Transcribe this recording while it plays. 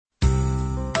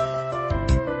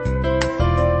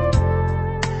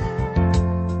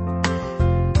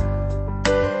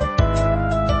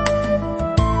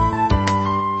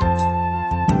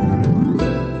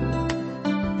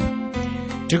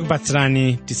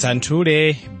tikupatsirani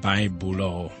tisanthule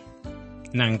baibulo.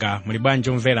 Nanga muli bwanji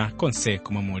omvera konse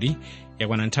komwe muli,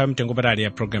 yakwana nthawi mtengo patali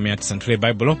ya programu ya tisanthule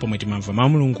baibulo pomwe timamva mawu a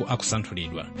Mulungu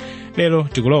akusanthulidwa. Lero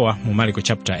tikulowa mu Marko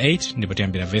chapter 8 ndipo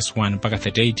tiyambira verse 1 mpaka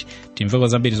 38 timveko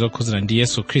zambiri zokhuzana ndi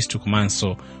Yesu Khristu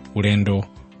komanso ulendo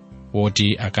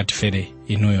woti akatifere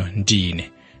inuyo ndi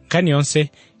ine. Nkhani yonse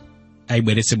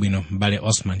ayibweretse bwino m'bale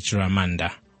Osman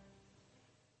Chiramanda.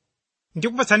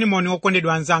 Ndikupatsani moni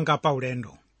okondedwa anzanga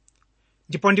Paulendo.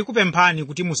 Ndipo ndikupemphani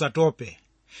kuti musatope.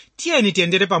 Tiyeni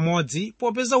tiyendere pamodzi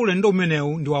popeza ulendo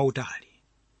umenewu ndi wautali.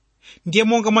 Ndiye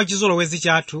monga mwa chizolowezi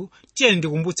chathu, tiyeni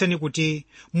ndikumbutseni kuti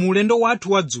mu ulendo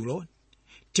wathu wadzulo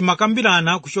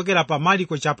timakambirana kuchokera pa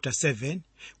Marko chapter 7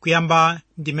 kuyamba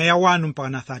ndime ya 1 mpaka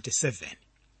 37.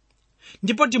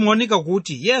 Ndipo timaoneka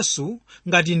kuti Yesu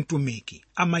ngati mtumiki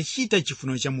amachita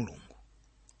chifuniro cha Mulungu.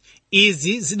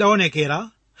 Izi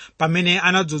zidaonekera pamene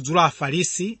anadzudzula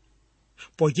Afarisi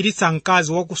pochiritsa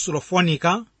mkazi wa ku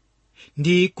Sulofonika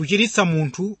ndi kuchiritsa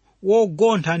munthu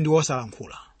wogontha ndi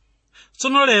wosalankhula.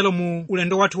 Tsono lero mu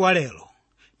ulendo wathu wa lero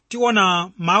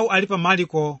tiona mawu ali pa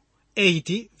Marko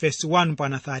 8 verse 1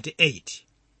 mpaka 38.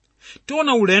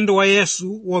 Tiona ulendo wa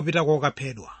Yesu wopita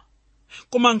Kokaphedwa.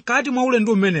 Koma mkati mwa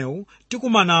ulendo umenewu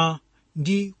tikumana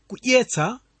ndi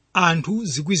kudyetsa anthu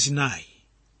 4,000,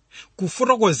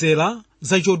 kufotokozera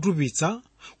za chotupitsa,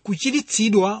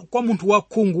 kuchiritsidwa kwa munthu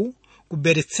wakhungu ku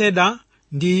Bethesda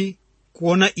ndi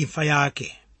kuona imfa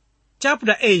yake.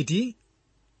 Chapter 8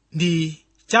 ndi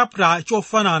chapter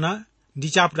chofanana ndi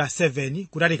chapter 7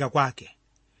 kutalika kwake.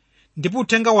 Ndipo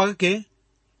uthenga wake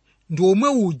ndi omwe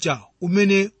uja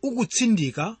umene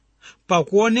ukutsindika pa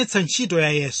kuonetsa ntchito ya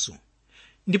Yesu.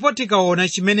 Ndipo tikaona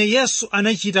chimene Yesu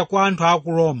anachita kwa anthu a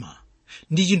ku Roma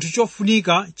ndi chinthu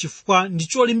chofunika chifukwa ndi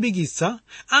cholimbikitsa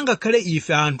angakhale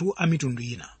ife anthu a mitundu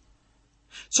ina.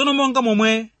 Tsono monga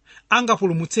momwe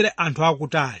angapulumutsire anthu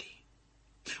akutali,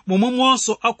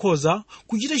 momwemonso akhoza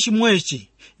kuchita chimwechi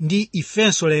ndi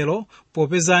ifenso lero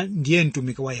popeza ndiye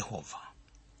mtumiki wa Yehova.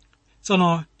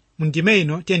 Tsono mu ndime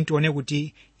ino tiyeni tione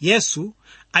kuti Yesu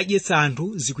adyetsa anthu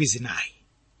 4,000.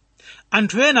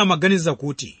 Anthu ena amaganiza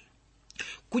kuti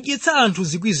kudyetsa anthu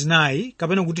 4,000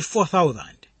 kapena kuti 4,000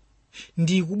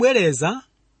 ndi kubwereza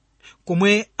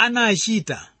komwe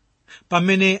anachita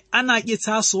pamene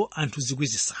anadyetsanso anthu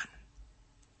 5,000.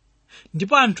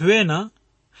 Ndipo anthu ena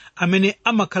amene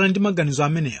amakhala ndi maganizo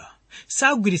amenewa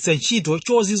sagwiritsa ntchito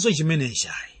chozizwa chimenechi.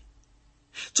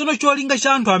 Tsono cholinga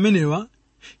cha anthu amenewa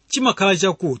chimakhala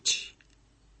chakuti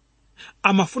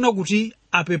amafuna kuti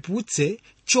apeputse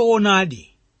choonadi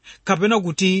kapena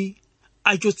kuti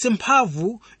achotse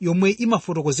mphamvu yomwe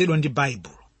imafotokozedwa ndi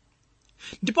Baibulo.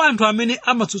 Ndipo anthu amene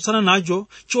amatsutsana nacho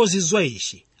chozizwa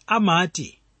ichi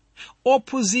amati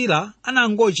ophunzira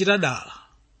anangochita dala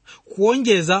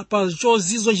kuonjeza pa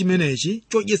chozizwa chimenechi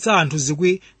chodyetsa anthu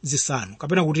 5,000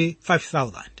 kapena kuti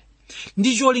 5,000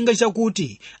 ndi cholinga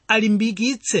chakuti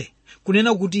alimbikitse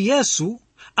kunena kuti Yesu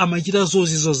amachita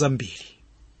zozizwa zambiri.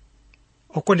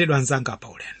 Okondedwa anzanga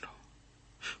Paulendo,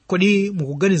 kodi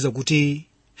mukuganiza kuti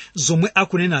zomwe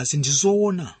akunenazi ndi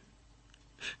zoona?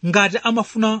 Ngati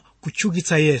amafuna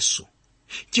kutchukitsa Yesu,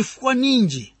 chifukwa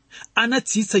ninji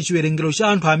anatsitsa chiwerengero cha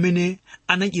anthu amene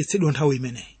anadyetsedwa nthawi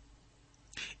imeneyi?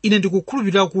 Ine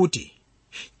ndikukhulupirira kuti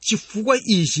chifukwa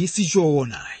ichi si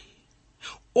choona.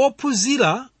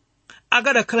 Ophunzira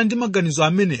akadakhala ndi maganizo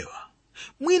amenewa,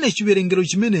 mwina chiwerengero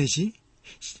chimenechi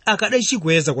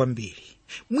akadachikweza kwambiri.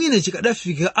 Mwina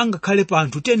chikadafika angakhale pa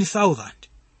anthu 10,000.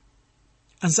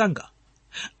 Anzanga,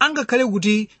 angakhale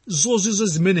kuti zozizwa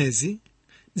zimenezi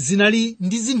zinali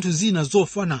ndi zinthu zina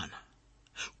zofanana,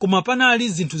 koma panali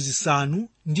zinthu 5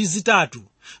 ndi 3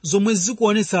 zomwe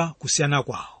zikuonetsa kusiyana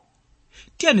kwawo.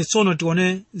 Tiyeni tsono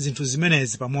tione zinthu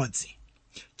zimenezi pamodzi.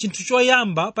 Chinthu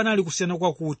choyamba panali kusiyana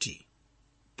kwakuti,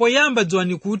 poyamba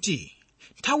dziwani kuti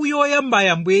nthawi yoyamba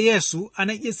ya Ambuye Yesu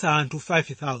anadyetsa anthu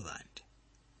 5,000.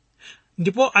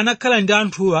 Ndipo anakhala ndi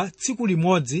anthuwa tsiku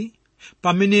limodzi,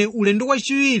 pamene ulendo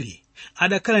wachiwiri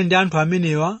adakhala ndi anthu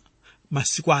amenewa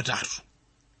masiku 3.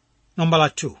 Nambala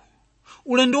 2.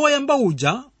 Ulendo woyamba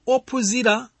uja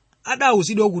ophunzira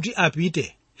adawuzidwa kuti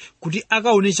apite kuti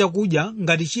akaone chakudya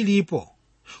ngati chilipo,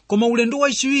 koma ulendo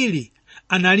wachiwiri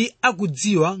anali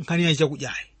akudziwa nkhani ya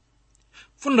chakudyayi.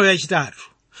 Fundo yachitatu,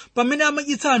 pamene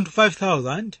amadyetsa anthu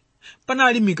 5,000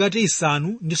 panali mikate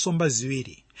 5 ndi nsomba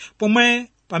 2,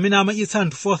 pomwe pamene amadyetsa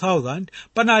anthu 4,000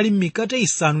 panali mikate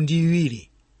 5 ndi 2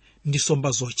 ndi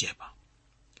nsomba zochepa.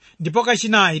 Ndipo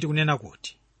kachinayi tikunena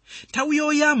kuti nthawi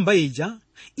yoyamba ija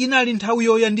inali nthawi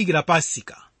yoyandikira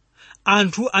Pasika.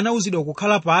 Anthu anawuzidwa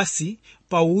kukhala pasi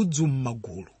pa udzu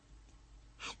m'magulu.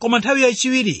 Koma nthawi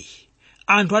yachiwiri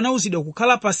anthu anawuzidwa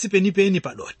kukhala pasi penipeni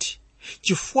padoti,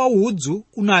 chifukwa udzu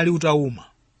unali utauma.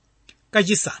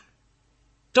 Kachisanu,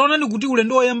 taonani kuti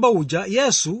ulendo woyamba uja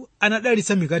Yesu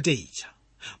anadalitsa mikate ija,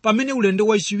 pamene ulendo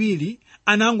wachiwiri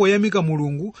anangoyamika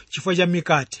Mulungu chifukwa cha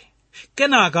mikate,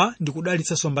 kenaka ndi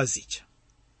kudalitsa nsomba zija.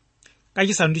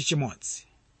 Kachisanu ndi chimodzi,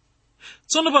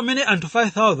 tsono pamene anthu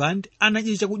 5,000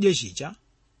 anadya chakudya chija,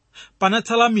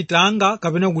 panatsala mitanga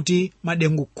kapena kuti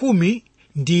madengu 12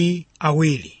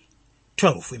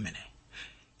 imeneyi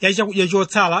ya chakudya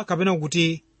chotsala kapena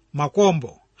kuti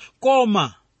makombo.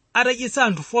 Koma atadyetsa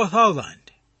anthu 4,000,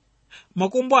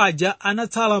 makombo aja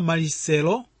anatsala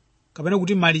malichero kapena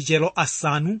kuti malichero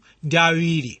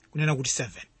 7 kunena kuti 7.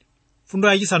 Fundo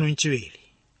yachisanu nchiwiri,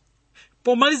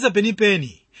 pomaliza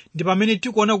penipeni ndi pamene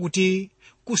tikuona kuti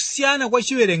kusiyana kwa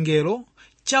chiwerengero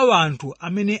cha anthu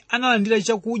amene analandira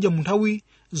chakudya mu nthawi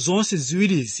zonse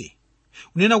ziwirizi.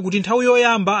 Unena kuti nthawi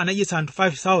yoyamba anadyetsa anthu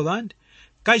 5,000,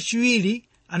 kachiwiri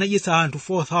anadyetsa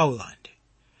anthu 4,000.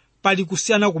 Pali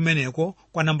kusiyana kumeneko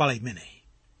kwa nambala imeneyi.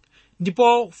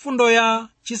 Ndipo fundo ya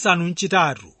chisanu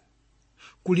nchitatu,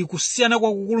 kuli kusiyana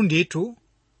kwakukulu ndithu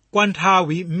kwa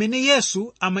nthawi mmene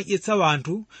Yesu amadyetsa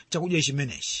anthu chakudya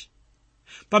chimenechi.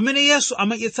 Pamene Yesu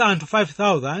amadyetsa anthu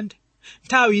 5,000,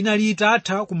 nthawi inali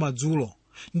itatha kumadzulo,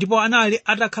 ndipo anali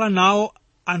atakhala nawo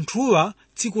anthuwa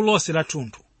tsiku lonse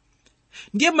lathunthu.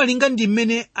 Ndiye malinga ndi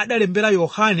mmene adalembera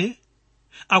Yohane,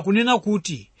 akunena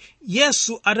kuti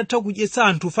Yesu atatha kudyetsa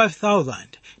anthu 5,000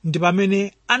 ndi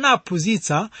pamene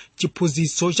anaphunzitsa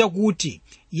chiphunzitso chakuti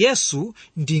Yesu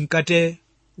ndi mkate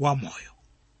wa moyo.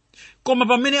 Koma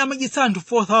pamene amadyetsa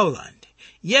anthu 4,000,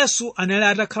 Yesu anali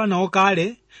atakhala nawo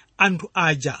kale anthu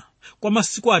aja kwa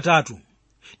masiku 3,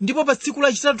 ndipo pa tsiku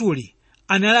lachitatuli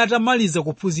anali atamaliza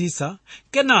kuphunzitsa,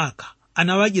 kenaka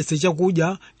anawadyetsa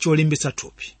chakudya cholimbitsa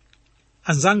thupi.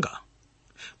 Anzanga,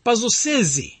 pa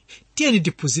zonsezi tiyeni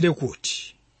tiphunzire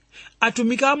kuti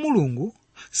atumiki a Mulungu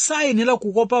sayenera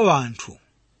kukopa anthu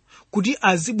kuti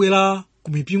azibwera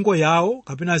ku mipingo yawo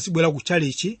kapena azibwera ku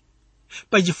chalichi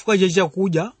pa chifukwa cha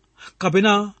chakudya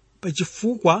kapena pa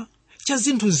chifukwa cha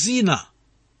zinthu zina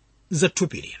za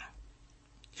thupi lino.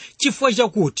 Chifukwa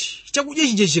chakuti chakudya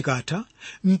chija chikatha,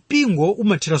 mpingo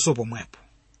umathiranso pomwepo.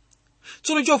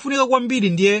 Tsono chofunika kwambiri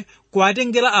ndiye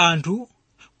kuwatengera anthu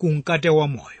ku mkate wa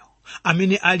moyo,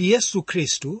 amene ali Yesu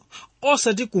Khristu,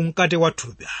 osati ku mkate wa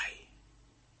thupi ayi.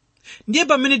 Ndiye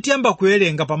pamene tiyamba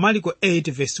kuwerenga pa Marko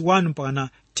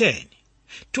 8:1-10,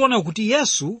 tiona kuti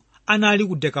Yesu anali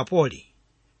ku Dekapoli,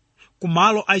 ku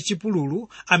malo achipululu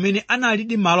amene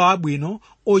analidi malo abwino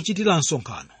ochitira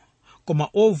msonkhano, koma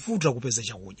ovuta kupeza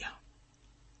chakudya.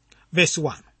 Verse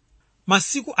 1,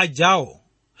 masiku ajawo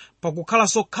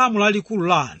pakukhalanso khamu lalikulu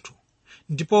la anthu,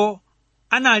 ndipo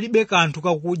analibe kanthu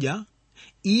kakudya,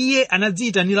 iye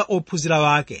anadziyitanira ophunzira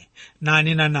wake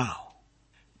nanena nawo,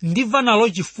 ndimva nalo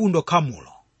chifundo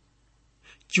khamulo,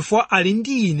 chifukwa ali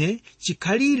ndi ine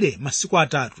chikhalire masiku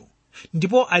 3,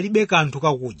 ndipo alibe kanthu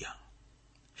kakudya.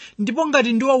 Ndipo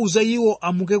ngati ndiwauza iwo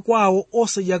amuke kwawo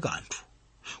osadya kanthu,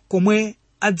 komwe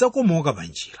adzakomoka pa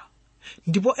njira,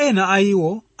 ndipo ena a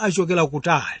iwo achokera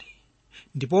kutali.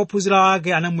 Ndipo ophunzira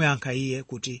wake anamuyankha iye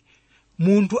kuti,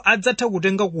 munthu adzatha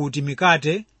kutenga kuti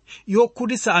mikate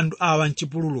yokhutitsa anthu awa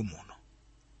m'chipululu muno?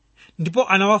 Ndipo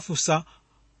anawafunsa,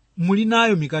 muli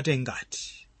nayo mikate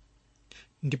ngati?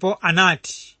 Ndipo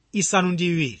anati,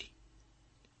 7.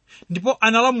 Ndipo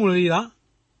analamulira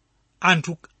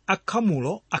anthu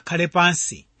akhamulo akhale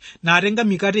pansi, natenga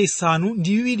mikate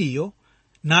 7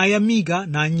 nayamika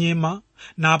nanyema,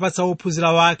 napatsa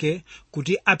ophunzira wake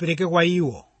kuti apereke kwa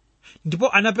iwo, ndipo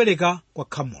anapereka kwa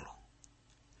khamulo.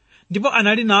 Ndipo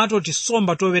anali nato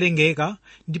tisomba towerengeka,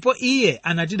 ndipo iye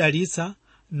anatidalitsa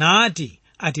nati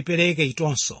atipereke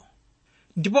itonso.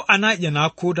 Ndipo anadya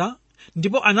nakhuta,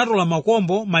 ndipo anatola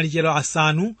makombo malichero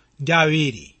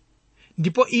 7,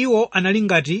 ndipo iwo anali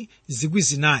ngati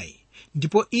 4,000,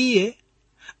 ndipo iye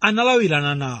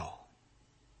analawirana nawo.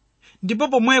 Ndipo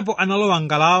pomwepo analowa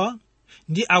ngalawa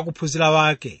ndi akuphunzira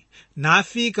wake,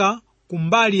 nafika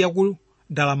kumbali ya ku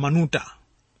Dalamanuta.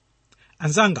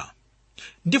 Anzanga,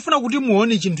 ndifuna kuti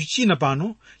muone chinthu china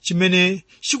pano chimene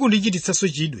chikundichititsanso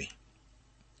chidwi.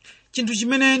 Chinthu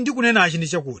chimene ndikunenachi ndi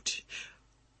chakuti,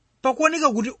 pakuoneka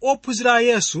kuti ophunzira a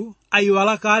Yesu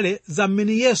ayiwala kale za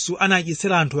mmene Yesu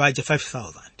anadyetsera anthu aja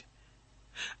 5,000.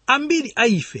 Ambiri a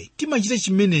ife timachita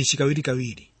chimenechi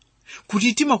kawirikawiri,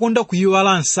 kuti timakonda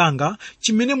kuyiwala msanga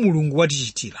chimene Mulungu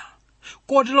watichitira,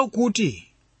 kotero kuti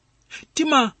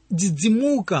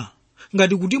timadzidzimuka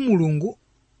ngati kuti Mulungu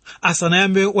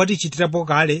asanayambe watichitirapo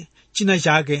kale china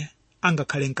chake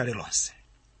angakhale nkale lonse.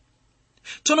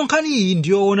 Tsono nkhani iyi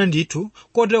ndiyoona ndithu,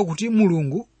 kotero kuti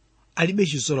Mulungu alibe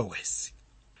chizolowezi.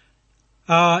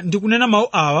 Ndikunena mawu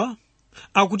awa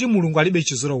akuti mulungu alibe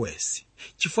chizolowezi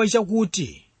chifukwa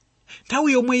chakuti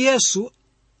nthawi yomwe Yesu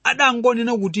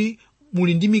adangonena kuti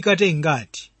muli ndi mikate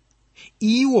ingati,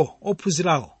 iwo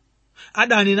ophunzirawo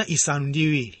adanena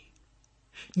 7.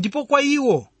 Ndipo kwa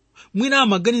iwo mwina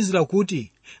amaganizira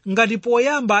kuti ngati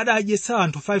poyamba adadyetsa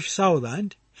anthu 5,000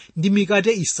 ndi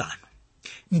mikate 5,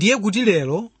 ndiye kuti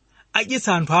lero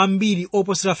adyetsa anthu ambiri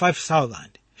oposera 5,000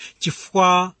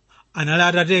 chifukwa anali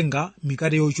atatenga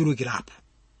mikate yochulukirapo.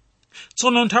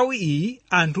 Tsono nthawi iyi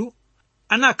anthu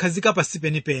anakhazika pasi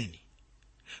penipeni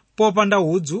popanda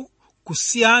udzu,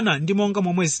 kusiyana ndi monga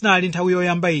momwe zinali nthawi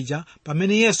yoyamba ija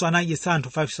pamene Yesu anadyetsa anthu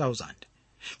 5,000.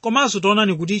 Komanso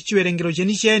taonani kuti chiwerengero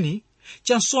chenicheni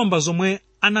cha nsomba zomwe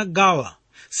anagawa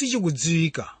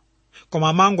sichikudziwika, koma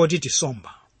amangoti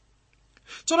tisomba.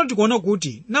 Tsono tikuona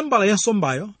kuti nambala ya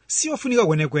nsombayo siyofunika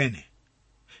kwenekwene,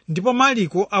 ndipo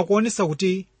Marko akuonesa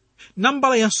kuti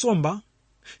nambala ya nsomba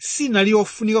sinali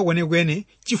yofunika kwenekwene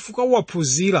chifukwa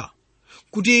waphunzira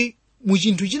kuti mu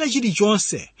chinthu china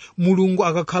chilichonse mulungu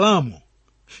akakhalamo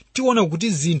tiona kuti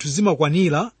zinthu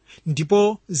zimakwanira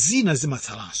ndipo zina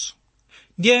zimatsalanso.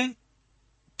 Ndiye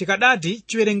tikadati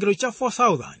chiwerengero cha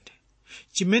 4,000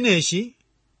 chimenechi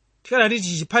tikadati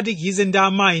tichiphatikize ndi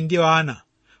amayi ndi ana,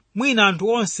 mwina anthu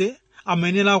onse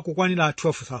amayenera kukwanira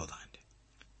 12,000.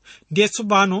 Ndiye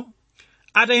tsopano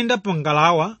atayenda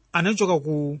pangalawa anachoka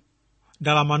ku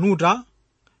Dalamanuta,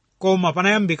 koma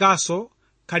panayambikanso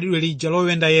khalidwe lija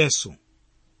lowenda Yesu.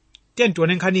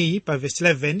 Tione nkhaniyi pa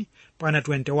verse 11 pana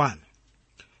 21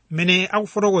 mmene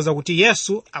akufotokoza kuti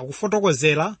Yesu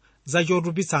akufotokozera za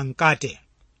chotupitsa mkate.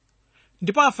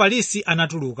 Ndipo Afarisi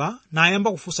anatuluka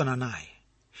nayamba kufunsana naye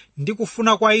ndi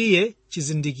kufuna kwa iye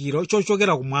chizindikiro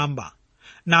chochokera kumwamba,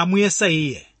 namuyesa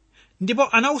iye. Ndipo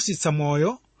anawusitsa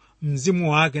moyo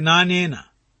mzimu wake nanena,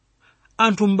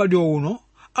 anthu m'badwo uno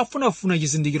afunafuna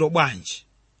chizindikiro bwanji?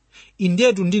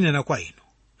 Indetu ndinena kwa inu,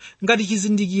 ngati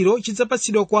chizindikiro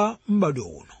chidzapatsidwa kwa m'badwo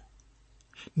uno.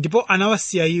 Ndipo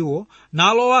anawasiya iwo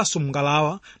nalowanso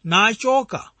mngalawa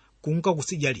nachoka kunka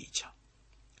kutsidya lija.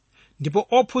 Ndipo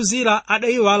ophunzira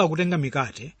adayiwala kutenga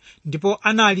mikate, ndipo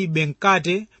analibe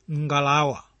mkate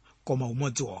mngalawa koma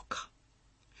umodzi wokha.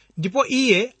 Ndipo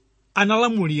iye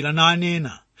analamulira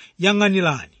nanena,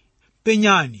 yang'anirani,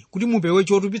 penyani kuti mupewe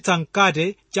chotupitsa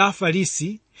mkate cha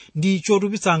Afarisi ndi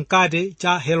chotupitsa mkate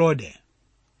cha Herode.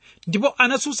 Ndipo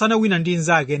anatsutsana wina ndi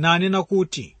nzake nanena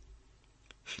kuti,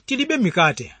 tilibe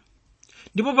mikate.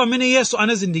 Ndipo pamene Yesu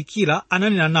anazindikira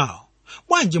ananena nawo,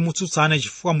 bwanji mutsutsana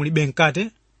chifukwa mulibe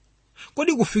mkate?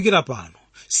 Kodi kufikira pano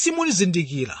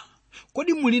simulizindikira?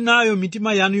 Kodi muli nayo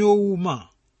mitima yanu yowuma?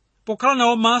 Pokhala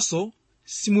nawo maso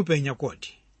simupenya kodi?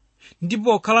 Ndipo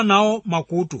pokhala nawo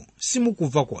makutu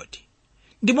simukumva kodi?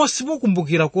 Ndipo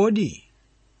simukumbukira kodi?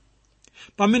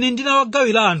 Pamene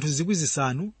ndinawagawira anthu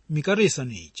 5,000 mikate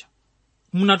 5 ija,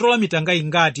 munatola mitanga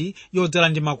ingati yodzala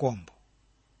ndi makombo?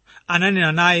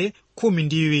 Ananena naye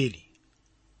 12.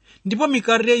 Ndipo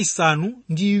mikate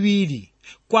 5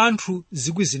 kwa anthu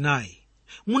 4,000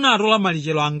 munatola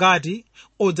malichero angati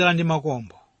odzala ndi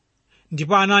makombo?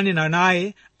 Ndipo ananena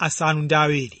naye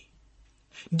 7.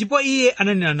 Ndipo iye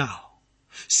ananena nawo,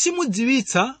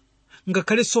 simudziwitsa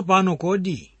ngakhale tsopano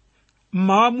kodi?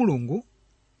 Mmawu a Mulungu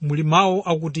muli mawu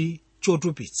akuti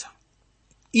chotupitsa.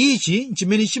 Ichi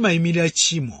nchimene chimayimirira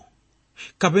tchimo,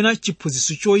 kapena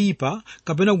chiphunzitso choyipa,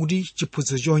 kapena kuti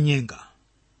chiphunzitso chonyenga.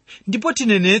 Ndipo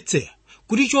tinenetse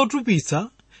kuti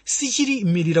chotupitsa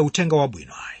sichiliyimirira uthenga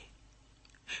wabwino ayi.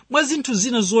 Mwa zinthu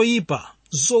zina zoyipa,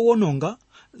 zowononga,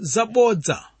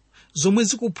 zabodza zomwe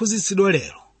zikuphunzitsidwa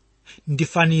lero ndi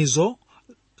fanizo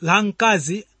la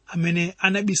mkazi amene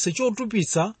anabisa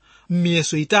chotupitsa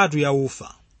m'miyeso 3 ya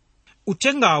ufa.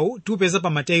 Uthengawu tiupeza pa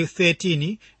Mateyu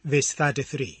 13 verse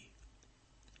 33.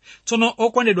 Tsono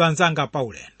okondedwa anzanga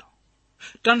Paulendo,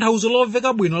 tanthauzo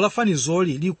lomveka bwino la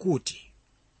fanizoli likuti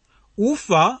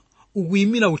ufa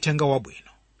ukuyimira uthenga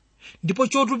wabwino, ndipo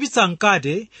chotupitsa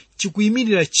mkate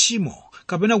chikuyimirira tchimo,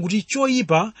 kapena kuti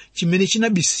choyipa chimene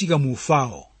chinabisika mu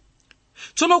ufawo.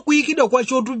 Tsono kuyikidwa kwa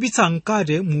chotupitsa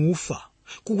mkate mu ufa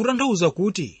kukutanthauza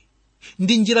kuti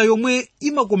ndi njira yomwe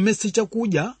imakometsa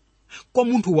chakudya kwa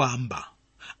munthu wamba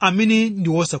amene ndi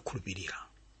wosakhulupirira.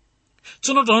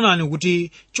 Tsono taonani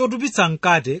kuti chotupitsa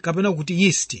mkate kapena kuti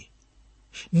yeast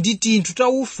ndi tinthu ta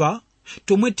ufa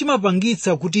tomwe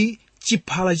timapangitsa kuti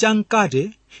chiphala cha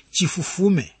mkate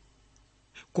chifufume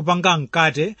kupanga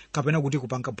mkate kapena kuti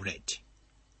kupanga buledi.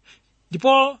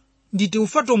 Ndipo ndi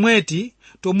tiufa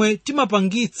tomwe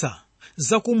timapangitsa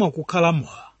zakumwa kukhala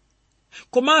mowa.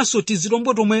 Komanso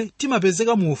tizilombo tomwe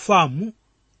timapezeka mu ufamu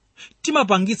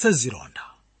timapangitsa zilonda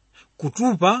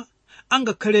kutupa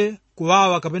angakhale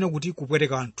kuwawa kapena kuti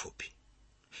kupweteka mthupi.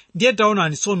 Ndiye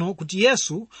taonani tsono kuti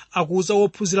Yesu akuwuza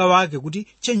wophunzira wake kuti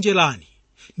chenjerani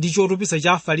ndi chotupitsa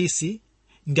cha Afarisi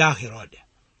ndi Aherode.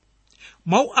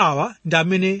 Mawu awa ndi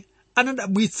amene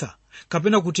anadabwitsa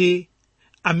kapena kuti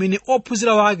amene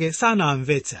ophunzira wake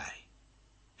sanamvetse ayi.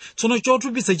 Tsono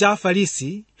chotupitsa cha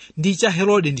Afarisi ndi cha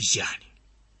Herode ndi chiyani?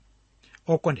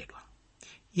 Okondedwa,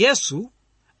 Yesu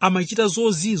amachita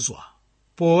zozizwa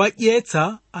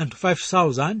powadyetsa anthu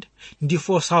 5,000 ndi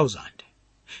 4,000.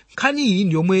 Nkhani iyi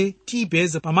ndi yomwe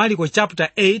tiyipeza pa Marko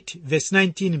chapter 8 verse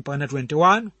 19 mpaka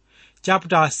 21,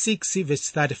 chapter 6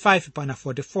 verse 35 mpaka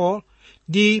 44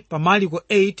 ndi pa Marko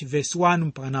 8 verse 1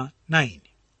 mpaka 9.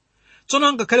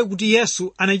 Tsono ngakhale kuti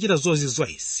Yesu anachita zozizwa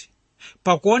izi,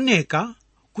 pakuoneka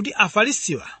kuti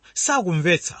Afarisiwa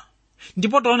sakumvetsa,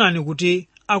 ndipo taonani kuti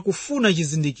akufuna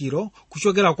chizindikiro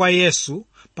kuchokera kwa Yesu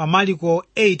pa Marko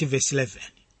 8 verse 11.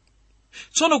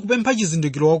 Tsono kupempha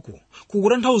chizindikiroku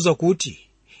kukutanthauza kuti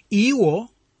iwo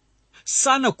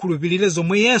sanakhulupirire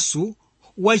zomwe Yesu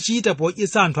wachita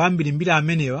podyetsa anthu ambirimbiri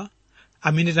amenewa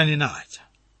amene tanena aja.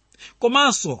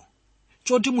 Komanso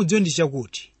choti mudziwe ndi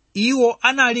chakuti iwo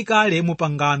anali kale mu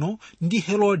pangano ndi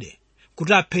Herode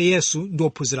kuti aphe Yesu ndi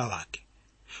ophunzira wake,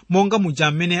 monga muja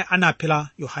amene anaphera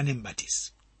Yohane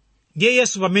M'batizi. Ndiye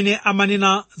Yesu pamene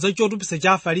amanena za chotupitsa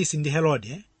cha Afarisi ndi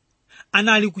Herode,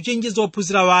 anali kuchenjeza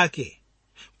ophunzira wake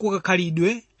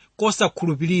kukakhalidwe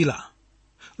kosakhulupirira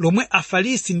lomwe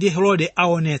Afarisi ndi Herode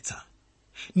aonetsa.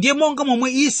 Ndiye monga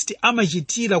momwe yisti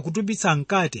amachitira kutupitsa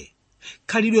mkate,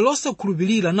 khalidwe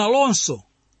losakhulupirira nalonso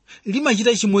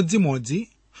limachita chimodzimodzi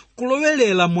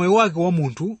kulowerera moyo wake wa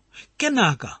munthu,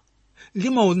 kenaka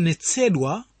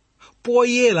limaonetsedwa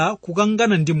poyera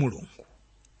kukangana ndi Mulungu.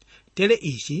 Tere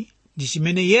ichi ndi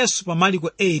chimene Yesu pa Marko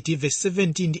 8 verse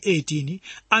 17 ndi 18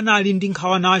 anali ndi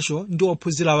nkhawa nacho ndi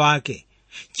ophunzira wake,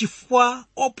 chifukwa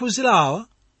ophunzira awa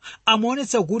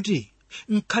amaonetsa kuti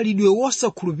mkhalidwe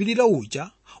wosakhulupirira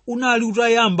uja unali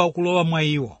utayamba kulowa mwa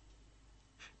iwo.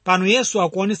 Pano Yesu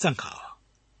akuonetsa nkhawa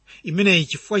imeneyi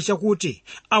chifukwa chakuti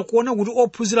akuona kuti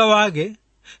ophunzira wake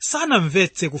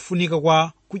sanamvetse kufunika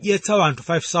kwa kudyetsa anthu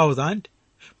 5,000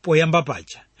 poyamba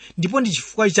paja, ndipo ndi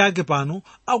chifukwa chake pano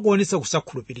akuonetsa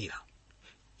kusakhulupirira.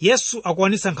 Yesu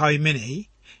akuonetsa nkhawa imeneyi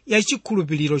ya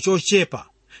chikhulupiriro chochepa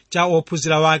cha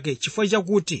ophunzira wake chifukwa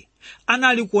chakuti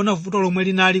anali kuona vuto lomwe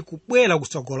linali kubwera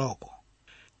kutsogoloko.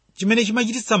 Chimene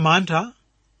chimachititsa mantha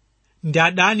ndi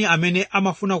adani amene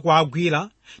amafuna kuwagwira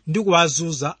ndi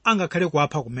kuwazunza angakhale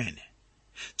kuwapha kumene.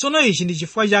 Tsono ichi ndi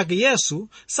chifukwa chake Yesu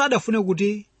sadafune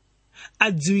kuti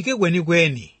adziwike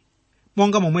kwenikweni,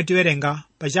 monga momwe tiwerenga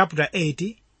pa chapter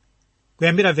 8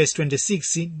 kuyambira verse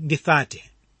 26 ndi 30.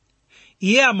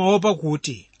 Iye amaopa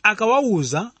kuti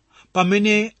akawawuza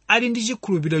pamene ali ndi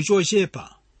chikhulupiriro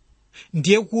chochepa,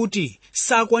 ndiye kuti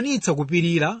sakwanitsa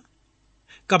kupirira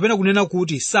kapena kunena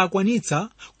kuti sakwanitsa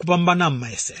kupambana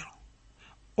m'mayesero.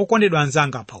 Okondedwa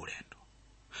anzanga Paulendo,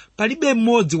 palibe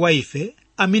mmodzi wa ife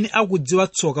amene akudziwa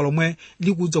tsoka lomwe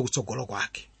likudza kutsogolo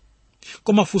kwake.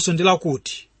 Koma funso ndi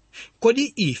lakuti,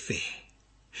 kodi ife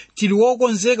tili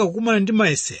wokonzeka kukumana ndi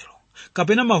mayesero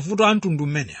kapena mavuto a mtundu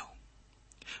mmenewo?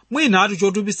 Mwina atu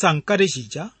chotupitsa mkate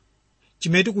chija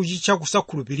chimene tikuchitcha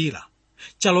kusakhulupirira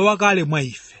chalowa kale mwa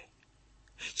ife,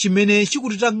 chimene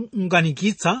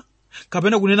chikutitanganikitsa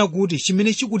kapena kunena kuti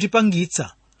chimene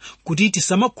chikutipangitsa kuti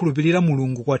tisamakhulupirira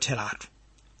Mulungu kotheratu.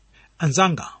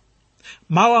 Anzanga,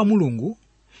 mawu a Mulungu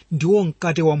ndiwo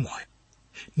mkate wa moyo,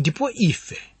 ndipo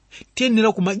ife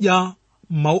tiyenera kumadya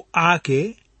mawu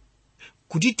ake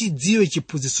kuti tidziwe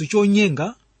chiphunzitso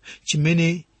chonyenga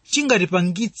chimene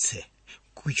chingatipangitse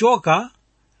kuchoka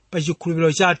pa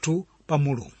chikhulupiriro chathu pa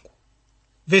Mulungu.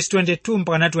 Verse 22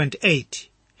 mpaka 28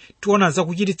 tiona za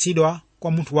kuchiritsidwa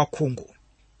kwa munthu wakhungu.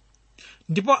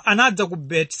 Ndipo anadza ku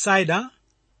Betisaida,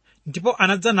 ndipo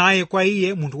anadza naye kwa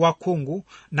iye munthu wakhungu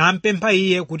nampempha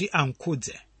iye kuti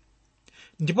amkhudze.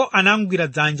 Ndipo anamugwira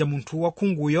dzanja munthu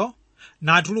wakhunguyo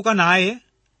natuluka naye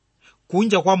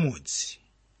kunja kwa mudzi.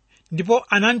 Ndipo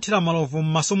anamthira malovu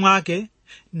m'maso mwake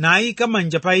nayika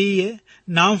manja pa iye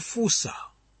namfunsa,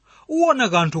 uwona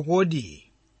kanthu kodi?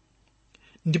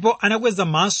 Ndipo anakweza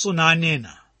maso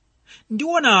nanena,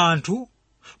 ndiwona anthu,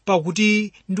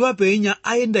 pakuti ndiwapenya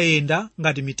ayendayenda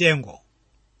ngati mitengo.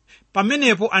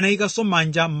 Pamenepo anayikanso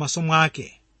manja m'maso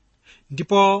mwake,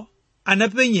 ndipo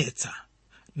anapenyetsa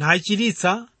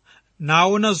nachiritsa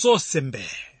naona zonse mbee.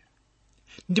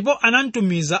 Ndipo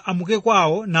anamtumiza amuke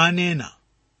kwawo nanena,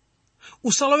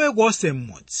 usalowe konse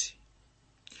mmodzi.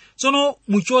 Tsono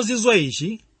muchozizwa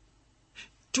ichi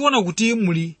tiona kuti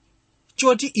muli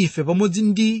choti ife pamodzi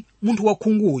ndi munthu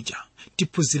wakhungu uja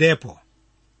tiphunzirepo.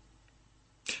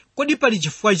 Kodi pali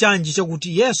chifukwa chanji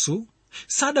chakuti Yesu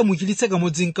sadamuchiritse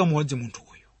kamodzi munthu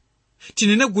uyu?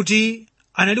 Tinene kuti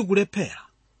anali kulephera.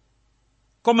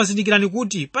 Koma zindikirani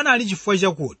kuti panali chifukwa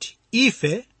chakuti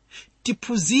ife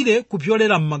tiphunzire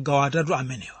kupyolera m'magawo atatu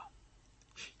amenewa.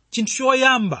 Chinthu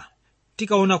choyamba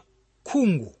tikaona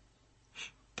khungu,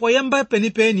 poyamba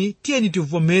penipeni tiyeni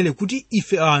tivomere kuti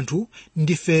ife anthu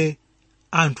ndife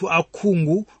anthu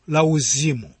akhungu la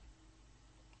uzimu.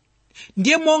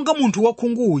 Ndiye monga munthu wa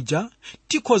khungu uja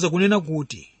tikhoza kunena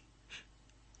kuti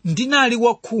ndinali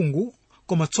wa khungu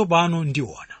koma tsopano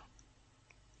ndiona.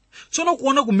 Tsono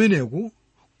kuona kumeneku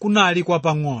kunali kwa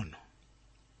pang'ono.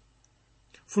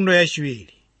 Fundo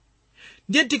yachiwiri.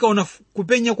 Ndiye tikaona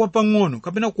kupenya kwa pang'ono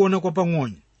kapena kuona kwa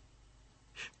pang'ono.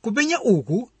 Kupenya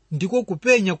uku ndiko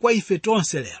kupenya kwa ife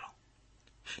tonse lero.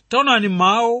 Taonani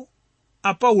mawu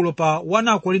a Paulo pa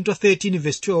 1 Korinto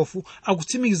 13:12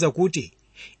 akutsimikiza kuti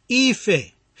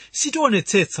ife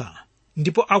sitionetsetsa,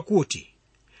 ndipo akuti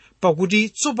pakuti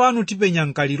tsopano tipenya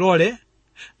nkalilole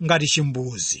ngati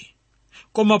chimbuzi,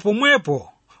 koma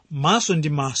pomwepo maso ndi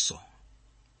maso.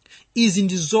 Izi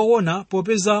ndi zoona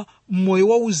popeza m'moyo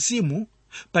wa uzimu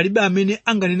palibe amene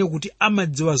anganene kuti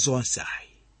amadziwa zonse ayi.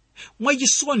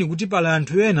 Mwachisoni kuti pali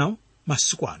anthu ena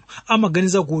masiku ano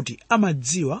amaganiza kuti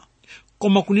amadziwa,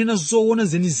 koma kunena zoona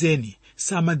zenizeni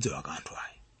samadziwa kanthu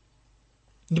ayi.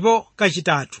 Ndipo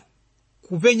kachitatu,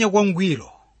 kupenya kwa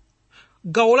ngwiro.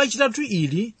 Gawo lachitatu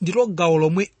ili ndilo gawo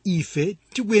lomwe ife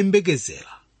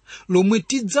tikuyembekezera, lomwe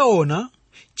tidzaona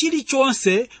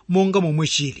chilichonse monga momwe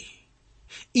chili.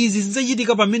 Izi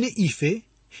zidzachitika pamene ife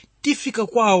tifika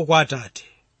kwawo kwa Atate.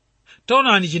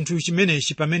 Taonani chinthu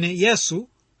chimenechi pamene Yesu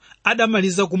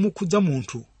adamaliza kumukhudza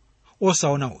munthu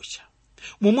osaona uja.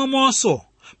 Momwemonso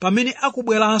pamene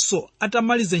akubweranso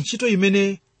atamaliza ntchito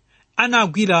imene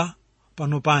anagwira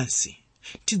pano pansi,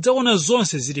 tidzaona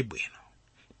zonse zili bwino.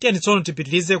 Tiyeni tsono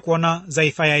tipitirize kuona za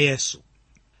imfa ya Yesu.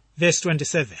 Verse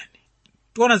 27.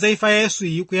 Tuona za imfa ya Yesu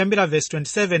iyi kuyambira verse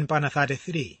 27 pana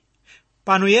 33.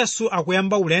 Pano Yesu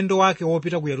akuyamba ulendo wake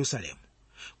wopita ku Yerusalemu.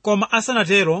 Koma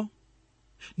asanatero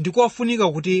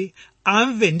ndikofunika kuti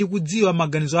amve ndi kudziwa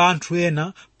maganizo a anthu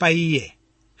ena pa iye,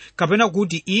 kapena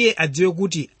kuti iye adziwe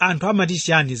kuti anthu amati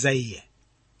chiyani za iye.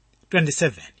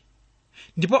 27.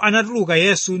 Ndipo anatuluka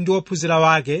Yesu ndi ophunzira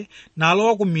wake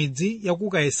nalowa ku midzi ya ku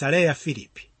Kaisareya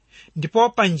Filipi. Ndipo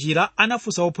pa njira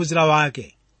anafunsa ophunzira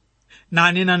wake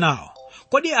nanena nawo,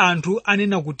 kodi anthu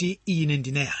anena kuti ine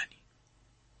ndine yani?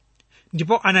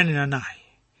 Ndipo ananena naye,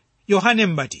 Yohane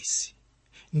M'batizi,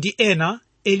 ndi ena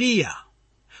Eliya,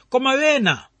 koma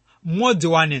wena mmodzi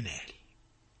wa aneneri.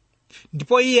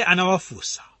 Ndipo iye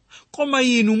anawafunsa, koma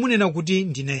inu munena kuti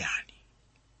ndine yani?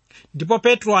 Ndipo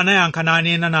Petro anayankha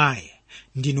nanena naye,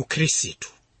 ndinu Khristu.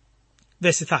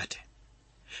 Verse 30.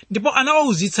 Ndipo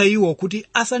anawawuzitsa iwo kuti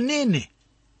asanene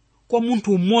kwa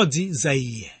munthu mmodzi za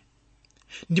iye.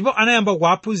 Ndipo anayamba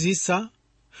kuwaphunzitsa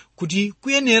kuti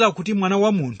kuyenera kuti Mwana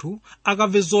wa Munthu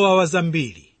akamve zowawa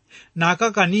zambiri, na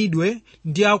akakanidwe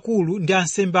ndi akulu ndi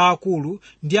ansembe akulu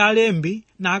ndi alembi,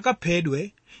 na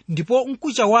akaphedwe, ndipo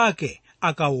mkucha wake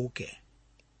akauke.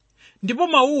 Ndipo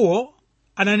mawuwo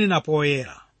ananena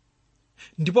poyera.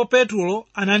 Ndipo Petro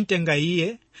anamtenga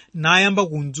iye nayamba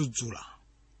kumdzudzula.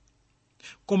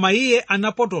 Koma iye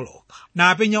anapotoloka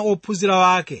napenya ophunzira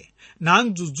wake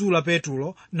namdzudzula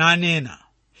Petro nanena,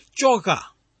 choka,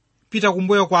 pita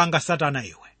kumbuyo kwanga Satana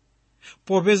iwe,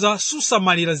 popeza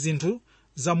susamalira zinthu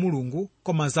za Mulungu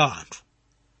koma za anthu.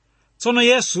 Tsono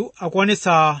Yesu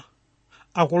akuonetsa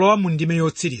akulowa mu ndime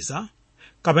yotsiriza,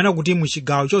 kapena kuti mu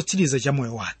chigawo chotsiriza cha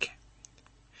moyo wake.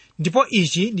 Ndipo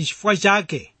ichi ndi chifukwa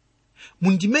chake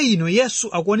mu ndime ino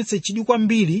Yesu akuonetsa chidwi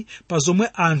kwambiri pa zomwe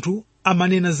anthu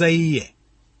amanena za iye,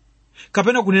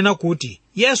 kapena kunena kuti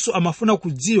Yesu amafuna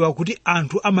kudziwa kuti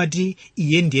anthu amati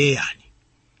iye ndiye yani.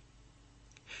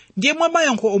 Ndiye mwa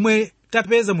mayankho omwe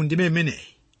tapeza mu ndime imeneyi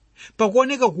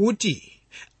pakuoneka kuti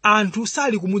anthu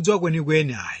sali kumudziwa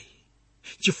kwenikweni ayi.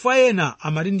 Chifukwa ena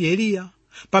amati ndi Eliya,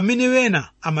 pamene wena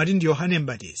amati ndi Yohane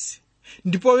M'batizi,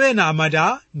 ndipo wena amati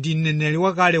ndi mneneri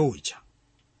wakale uja.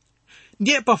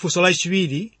 Ndiye pafunso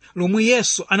lachiwiri lomwe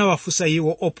Yesu anawafunsa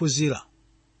iwo ophunzira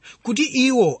kuti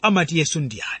iwo amati Yesu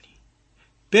ndi yani,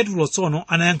 Petro tsono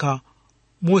anayankha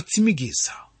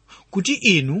motsimikiza kuti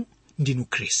inu ndinu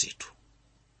Khristu.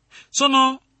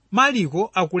 Tsono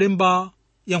Marko akulemba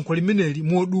yankho limeneli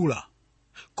modula,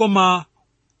 koma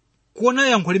kuona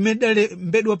yankho limene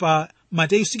dalembedwa pa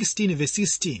Mateyu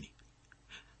 16:16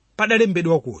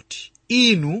 padalembedwa kuti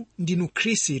inu ndinu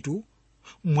Khristu,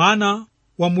 mwana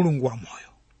wa Mulungu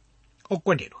wamoyo.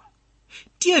 Okondedwa,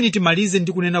 tiyeni timalize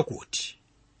ndi kunena kuti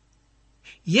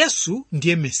Yesu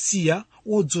ndiye Mesiya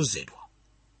wodzozedwa.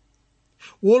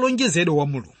 wolonjezedwa wa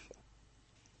mulungu.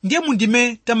 Ndiye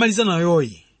mundime tamaliza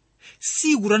nayoyi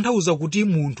sikutanthauza kuti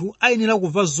munthu ayenera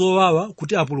kumva zowawa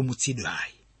kuti apulumutsidwe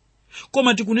ayi,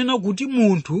 koma tikunena kuti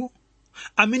munthu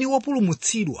amene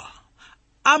wapulumutsidwa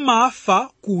amafa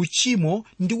ku uchimo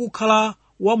ndi kukhala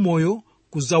wamoyo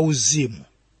ku zauzimu.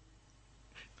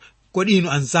 Kodi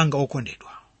inu anzanga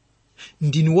okondedwa,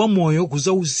 ndinu wamoyo ku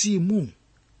zauzimu?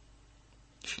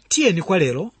 Tiyeni kwa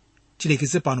lero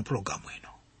tilekeze pano pologalamu ino,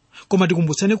 koma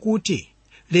tikumbutsane kuti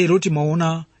lero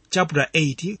timaona chapter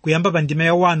 8 kuyamba pa ndime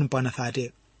ya 1 mpaka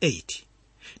 38,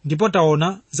 ndipo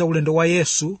taona za ulendo wa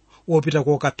Yesu wopita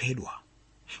kokaphedwa.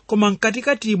 Koma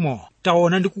mkatikatimo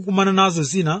taona ndi kukumana nazo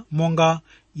zina monga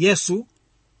Yesu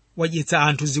wadyetsa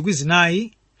anthu 4,000,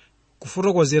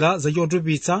 kufotokozera za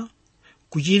chotupitsa,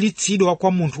 kuchiritsidwa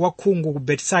kwa munthu wakhungu ku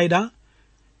Bethsaida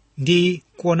ndi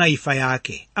kuona imfa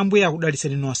yake. Ambuye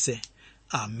akudalitseni nonse.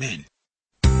 Amen.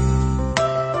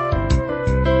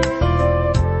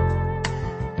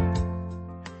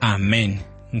 Amen.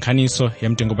 Nkhaniso ya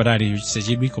mtengo patali yochititsa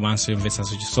chidwi komanso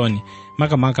yomvetsanso chisoni,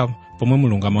 makamaka pomwe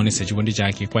Mulungu amaonetsa chikondi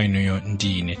chake kwa inuyo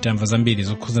ndi ine. Tamva zambiri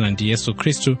zokhuzana ndi Yesu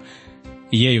Khristu,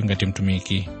 iyeyo ngati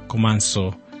mtumiki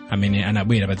komanso amene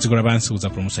anabwera pa dziko lapansi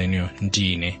kudzapulumutsa inuyo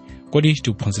ndi ine. Kodi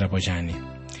tikuphunzirapo chani?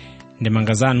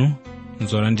 Ndemanga zanu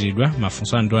nzolandiridwa,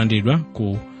 mafunso anu ndolandiridwa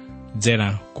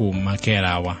kudzera ku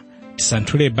makeyalawa.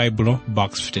 Tisanthule Baibulo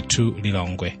Box 52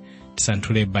 Lilongwe.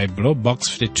 Tisanthule Baibulo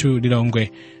Box 52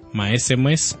 Lilongwe. Ma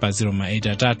SMS pa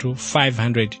 083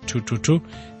 500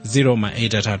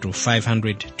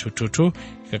 222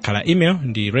 kakhala email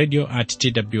ndi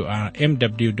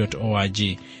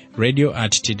radio@twrmw.org,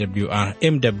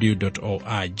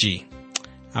 radio@twrmw.org.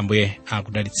 Ambuye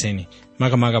akudalitseni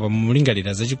makamaka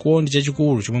pamulingalira za chikondi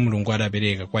chachikulu chomwe Mulungu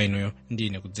adapereka kwa inuyo ndi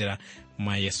ine kudzera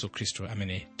mwa Yesu Khristu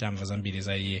amene tamva zambiri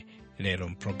za iye lero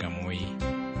mpulogalamu iyi.